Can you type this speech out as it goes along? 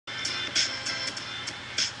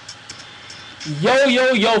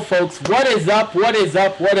Yo, folks. What is up? What is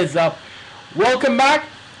up? What is up? Welcome back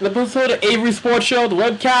to the episode of Avry Sports Show, the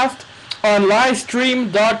webcast on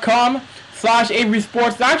livestream.com/Avry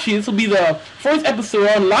Sports. Actually, this will be the first episode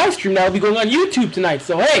on livestream that will be going on YouTube tonight.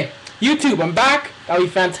 So, hey, YouTube, I'm back. That'll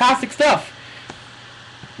be fantastic stuff.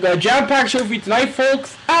 Got a jam-packed show for you tonight,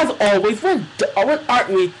 folks. As always, aren't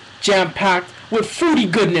we jam-packed with fruity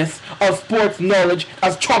goodness of sports knowledge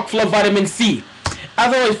as chock full of vitamin C?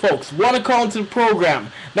 As always, folks, want to call into the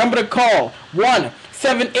program. Number to call,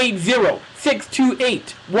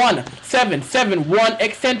 1-780-628-1771,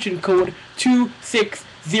 extension code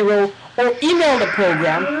 260, or email the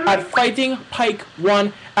program at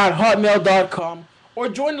fightingpike1@hotmail.com, or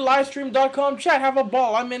join the livestream.com chat. Have a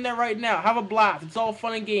ball. I'm in there right now. Have a blast. It's all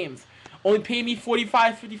fun and games. Only pay me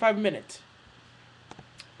 55 minutes.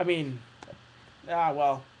 I mean,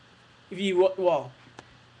 well, if you, well,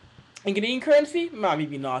 in Canadian currency? Nah,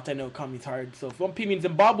 maybe not. I know economy's hard. So if you want to pay me in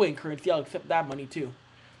Zimbabwean currency, I'll accept that money too.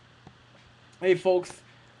 Hey folks,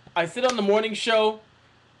 I sit on the morning show.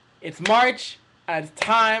 It's March, and it's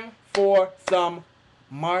time for some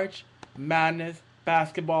March Madness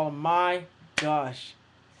basketball. My gosh.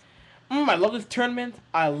 I love this tournament.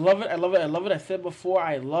 I love it. I said before,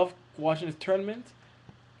 I love watching this tournament.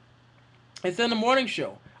 It's in the morning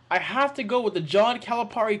show. I have to go with the John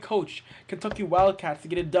Calipari coach, Kentucky Wildcats, to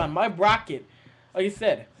get it done. My bracket, like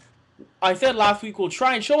I said last week, we'll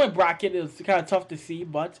try and show my bracket. It was kind of tough to see,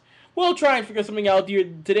 but we'll try and figure something out either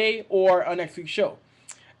today or on next week's show.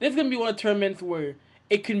 This is going to be one of the tournaments where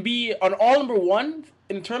it can be on all number one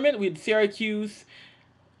in the tournament. We had Syracuse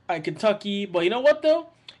and Kentucky, but you know what though?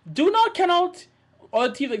 Do not count out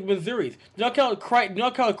other teams like Missouri. Do not count out Creighton. Do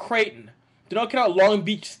not count out Creighton. Do not count out Long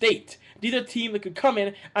Beach State. These are teams that could come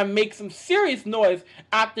in and make some serious noise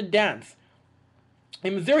at the dance.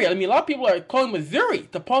 In Missouri, I mean, a lot of people are calling Missouri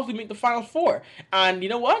to possibly make the Final Four. And you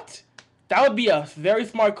know what? That would be a very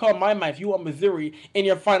smart call in my mind if you want Missouri in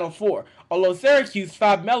your Final Four. Although Syracuse,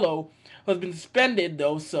 Fab Melo, has been suspended,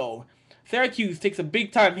 though, so Syracuse takes a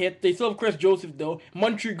big-time hit. They still have Chris Joseph, though.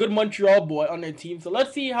 Good Montreal boy on their team. So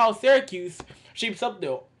let's see how Syracuse shapes up,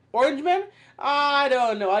 though. Orange Men? I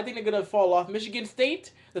don't know. I think they're going to fall off. Michigan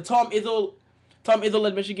State? The Tom Izzo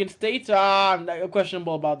led Michigan State. I'm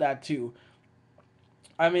questionable about that too.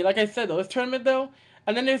 I mean, like I said though, this tournament though,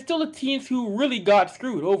 and then there's still the teams who really got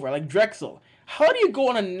screwed over, like Drexel. How do you go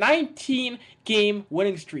on a 19-game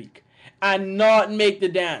winning streak and not make the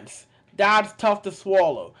dance? That's tough to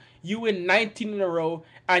swallow. You win 19 in a row,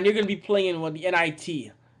 and you're gonna be playing with the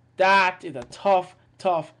NIT. That is a tough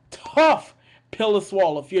pill to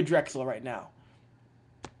swallow if you're Drexel right now.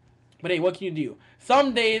 But hey, what can you do?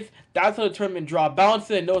 Some days, that's how the tournament draw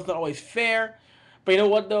bounces. I know it's not always fair. But you know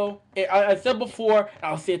what, though? I said before, and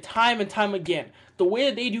I'll say it time and time again. The way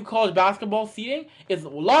that they do college basketball seeding is a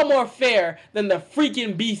lot more fair than the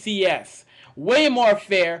freaking BCS. Way more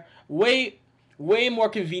fair. Way more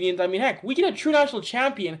convenient. I mean, heck, we get a true national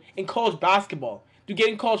champion in college basketball. Do you get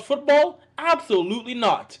in college football? Absolutely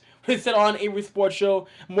not. We said on Avry Sports Show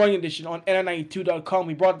Morning Edition on NR92.com.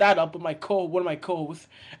 We brought that up with one of my co-hosts,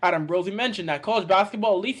 Adam Bros. We mentioned that college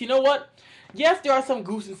basketball, at least, you know what? Yes, there are some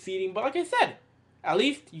goose in seeding, but like I said, at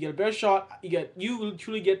least you get a better shot. You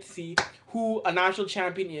truly get to see who a national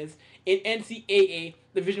champion is in NCAA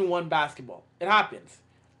Division I basketball. It happens.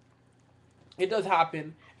 It does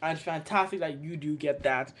happen, and it's fantastic that you do get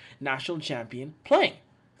that national champion playing.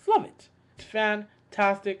 I love it. It's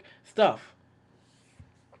fantastic stuff.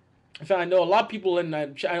 In fact, I know a lot of people in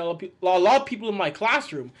a lot of people in my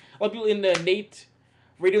classroom, a lot of people in the Nate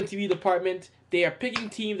radio and TV department. They are picking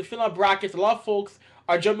teams to fill out brackets. A lot of folks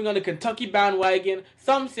are jumping on the Kentucky bandwagon.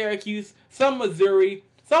 Some Syracuse, some Missouri,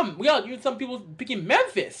 some people picking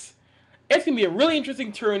Memphis. It's gonna be a really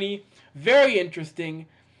interesting tourney. Very interesting.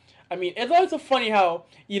 I mean, it's always so funny how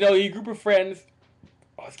your group of friends.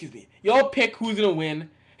 Oh, excuse me. You all pick who's gonna win.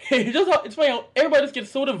 It's funny how everybody just gets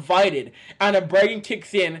so divided, and the bragging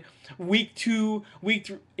kicks in week 2,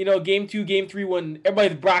 game 2, game 3, when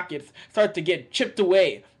everybody's brackets start to get chipped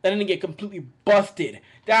away, and then they get completely busted.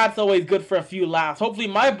 That's always good for a few laughs. Hopefully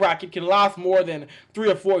my bracket can last more than 3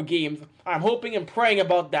 or 4 games. I'm hoping and praying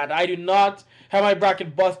about that. I do not have my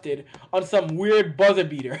bracket busted on some weird buzzer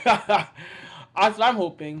beater. That's what I'm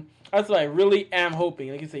hoping. That's what I really am hoping.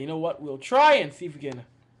 Like I say, you know what? We'll try and see if we can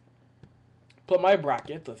put my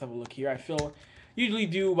bracket. Let's have a look here. I usually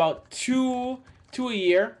do about two a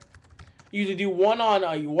year. Usually do one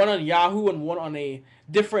on Yahoo and one on a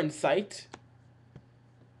different site.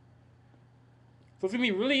 So it's gonna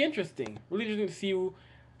be really interesting. Really interesting to see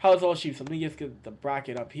how it's all shapes. So let me just get the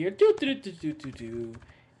bracket up here.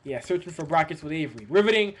 Yeah, searching for brackets with Avry.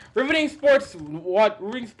 Riveting sports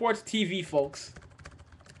TV, folks.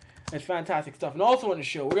 It's fantastic stuff. And also on the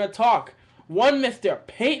show, we're gonna talk one Mr.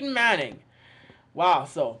 Peyton Manning. Wow,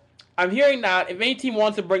 so I'm hearing that if any team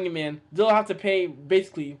wants to bring him in, they'll have to pay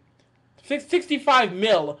basically 65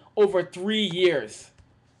 mil over 3 years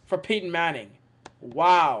for Peyton Manning.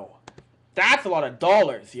 Wow, that's a lot of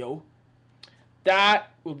dollars, yo. That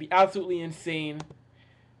would be absolutely insane.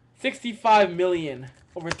 65 million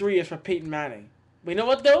over 3 years for Peyton Manning. But you know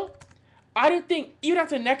what though? I don't think even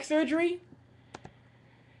after neck surgery,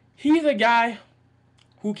 he's a guy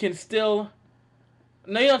who can still,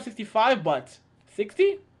 maybe not 65, but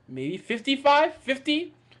 60, maybe 55,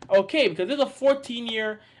 50. Okay, because this is a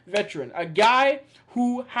 14-year veteran, a guy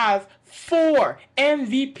who has 4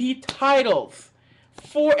 MVP titles.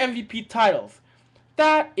 4 MVP titles.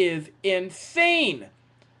 That is insane.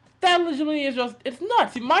 That legitimately is just, it's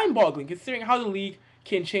nuts. It's mind-boggling considering how the league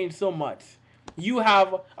can change so much. You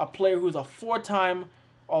have a player who's a 4-time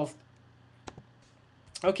all.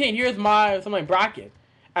 Okay, and here's some of my bracket.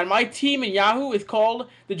 And my team in Yahoo is called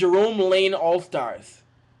the Jerome Lane All-Stars.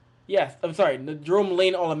 Yes, I'm sorry, the Jerome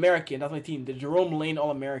Lane All-American. That's my team, the Jerome Lane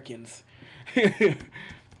All-Americans. So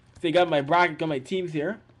you got my bracket, got my teams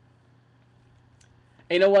here.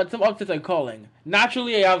 And you know what? Some upsets I'm calling.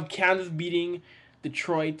 Naturally, I have Kansas beating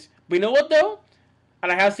Detroit. But you know what, though?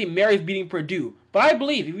 And I have St. Mary's beating Purdue. But I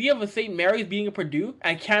believe if we have a St. Mary's beating Purdue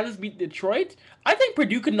and Kansas beat Detroit, I think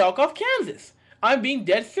Purdue could knock off Kansas. I'm being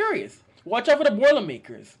dead serious. Watch out for the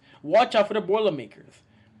Boilermakers. Watch out for the Boilermakers.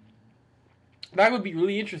 That would be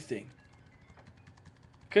really interesting.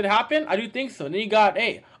 Could happen? I do think so. And then you got,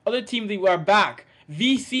 hey, other teams that are back.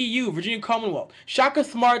 VCU, Virginia Commonwealth. Shaka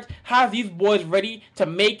Smart has these boys ready to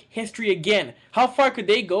make history again. How far could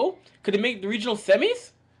they go? Could they make the regional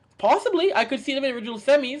semis? Possibly. I could see them in the regional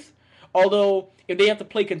semis. Although, if they have to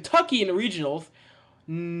play Kentucky in the regionals,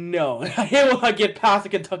 no. They will not get past the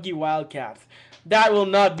Kentucky Wildcats. That will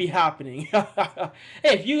not be happening. Hey,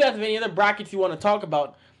 if you guys have any other brackets you want to talk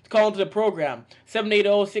about, call into the program.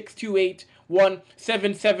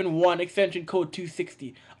 780-628-1771, extension code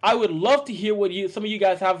 260. I would love to hear what some of you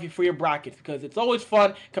guys have for your brackets, because it's always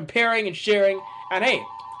fun comparing and sharing. And hey,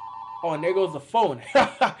 oh, and there goes the phone.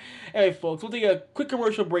 Anyway, folks, we'll take a quick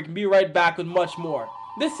commercial break and be right back with much more.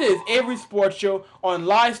 This is Avry Sports Show on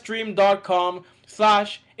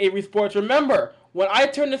livestream.com/Avry Sports. Remember, when I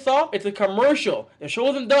turn this off, it's a commercial. The show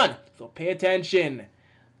isn't done, so pay attention.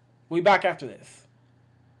 We'll be back after this.